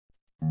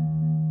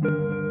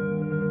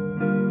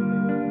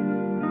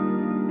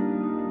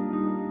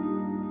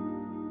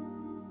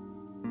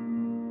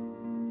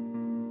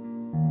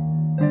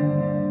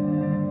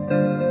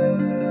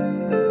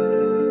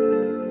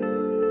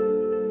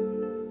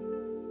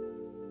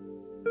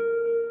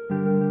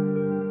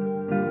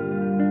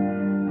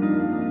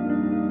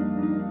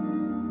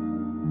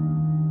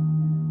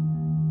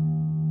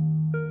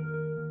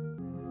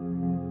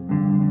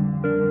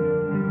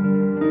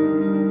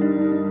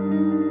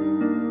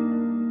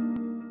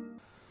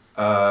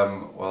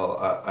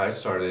Well, I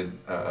started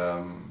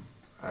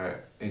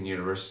in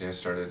university. I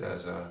started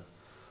as a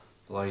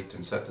light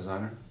and set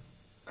designer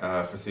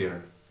for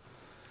theater,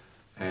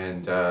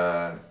 and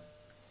I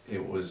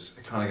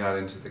kind of got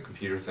into the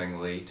computer thing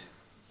late,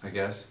 I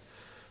guess,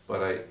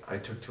 but I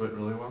took to it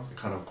really well. I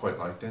kind of quite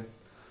liked it.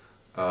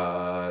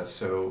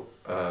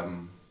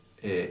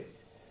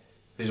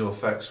 Visual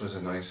effects was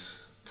a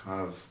nice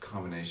kind of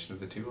combination of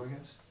the two, I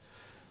guess,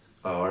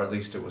 or at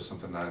least it was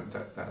something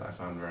that I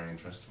found very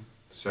interesting.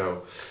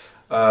 So,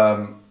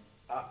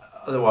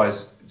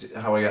 otherwise,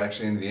 how I got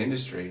actually into the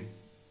industry,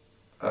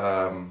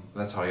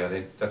 that's how I got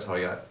in, that's how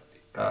I got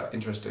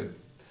interested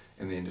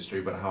in the industry.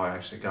 But how I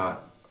actually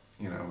got,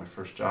 my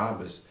first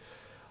job is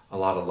a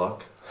lot of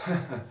luck.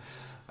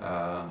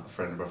 A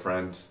friend of a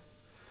friend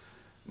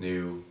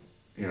knew,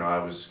 I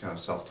was kind of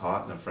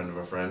self-taught, and a friend of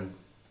a friend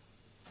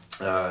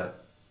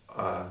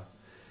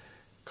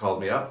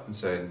called me up and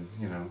said,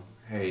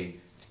 hey,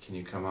 can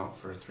you come out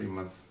for a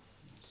 3-month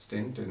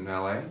stint in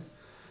LA,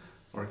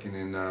 working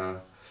in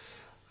a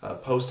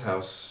post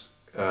house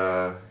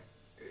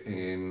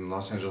in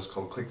Los Angeles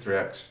called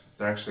Click3X.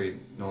 They're actually,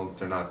 no,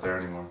 they're not there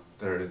anymore.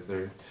 They're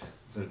a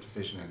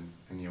division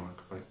in New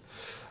York. But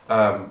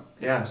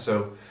yeah,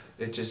 so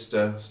it just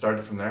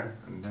started from there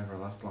and never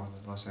left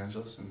Los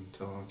Angeles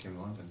until I came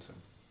to London. So.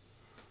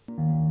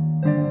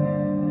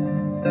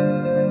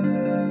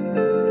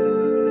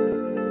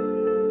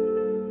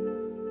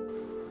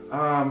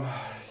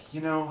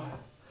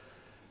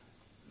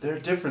 There are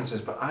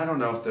differences, but I don't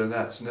know if they're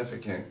that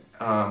significant.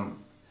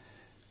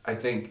 I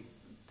think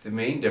the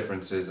main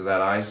differences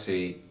that I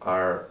see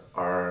are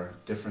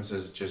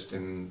differences just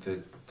in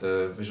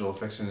the visual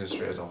effects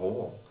industry as a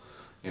whole.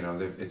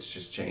 It's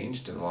just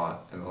changed a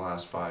lot in the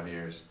last 5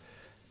 years,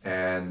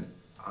 and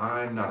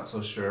I'm not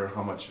so sure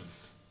how much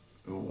of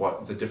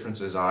what the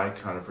differences I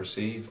kind of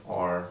perceive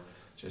are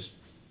just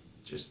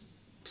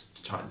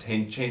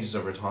changes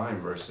over time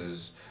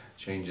versus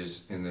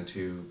changes in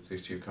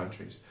these two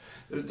countries.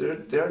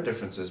 There are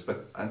differences,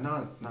 but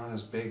not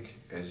as big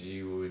as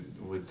you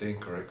would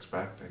think or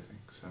expect, I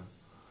think. So.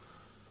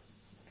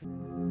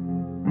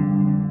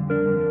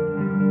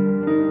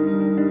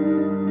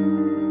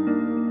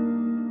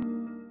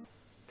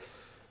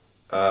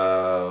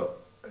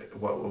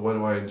 What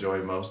do I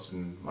enjoy most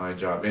in my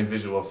job? In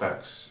visual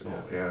effects,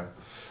 yeah.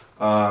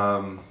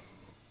 Wow,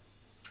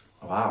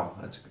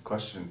 that's a good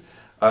question.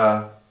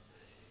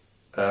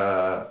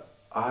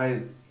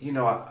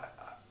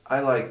 I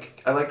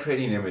like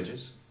creating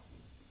images.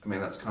 I mean,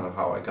 that's kind of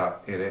how I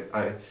got in it.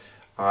 I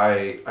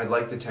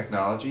like the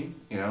technology.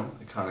 I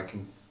kind of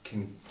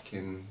can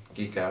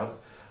geek out.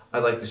 I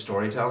like the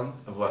storytelling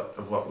of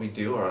what we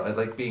do, or I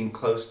like being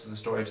close to the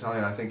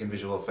storytelling. I think in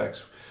visual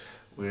effects,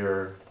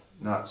 we're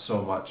not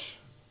so much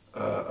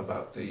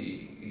about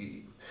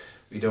we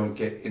don't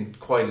get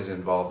quite as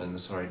involved in the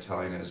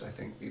storytelling as I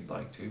think we'd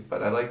like to.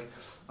 But I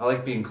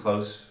like being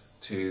close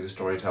to the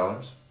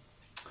storytellers.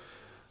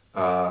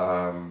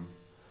 I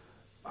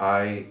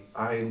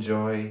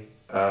enjoy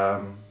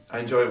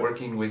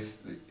working with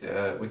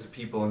the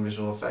people in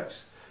visual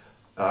effects.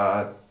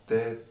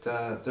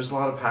 There's a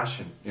lot of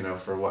passion,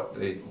 for what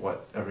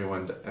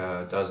everyone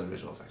does in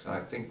visual effects, and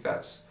I think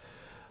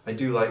I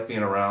do like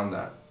being around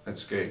that.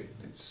 That's great.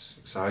 It's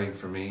exciting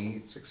for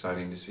me. It's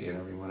exciting to see in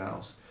everyone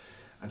else.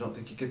 I don't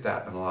think you get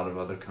that in a lot of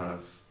other kind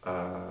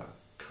of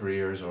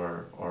careers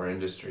or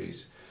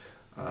industries,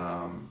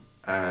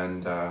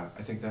 and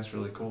I think that's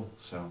really cool.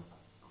 So.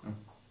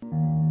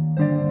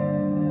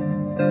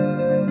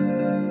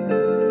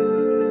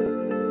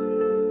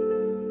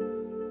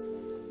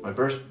 My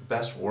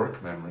best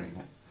work memory.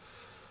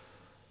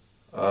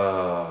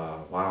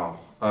 Wow.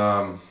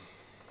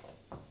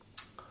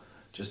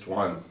 Just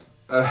one.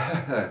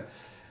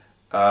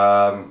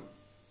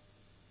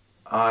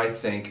 I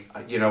think,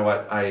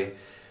 what, I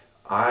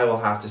will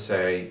have to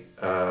say,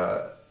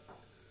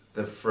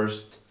 the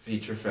first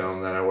feature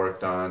film that I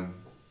worked on,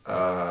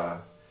 I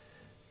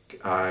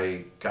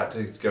got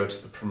to go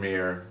to the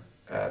premiere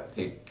at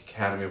the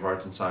Academy of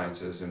Arts and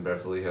Sciences in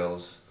Beverly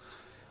Hills.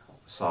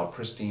 Saw a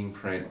pristine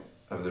print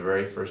of the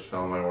very first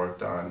film I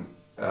worked on,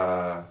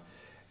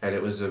 and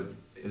it was a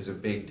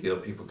big deal.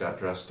 People got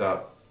dressed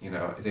up.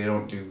 They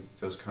don't do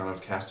those kind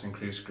of cast and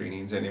crew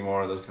screenings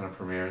anymore, those kind of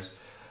premieres,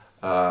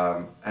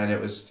 and it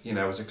was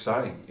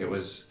exciting. It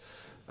was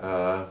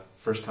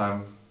first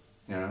time,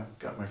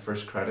 got my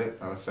first credit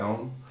on a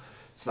film.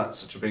 It's not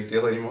such a big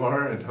deal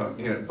anymore.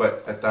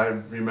 But I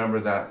remember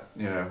that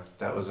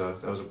that was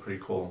a pretty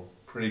cool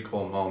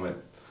moment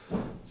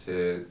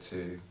to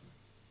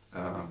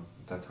at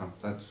that time.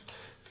 That's,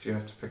 if you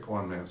have to pick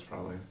one, man, it's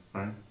probably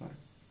right.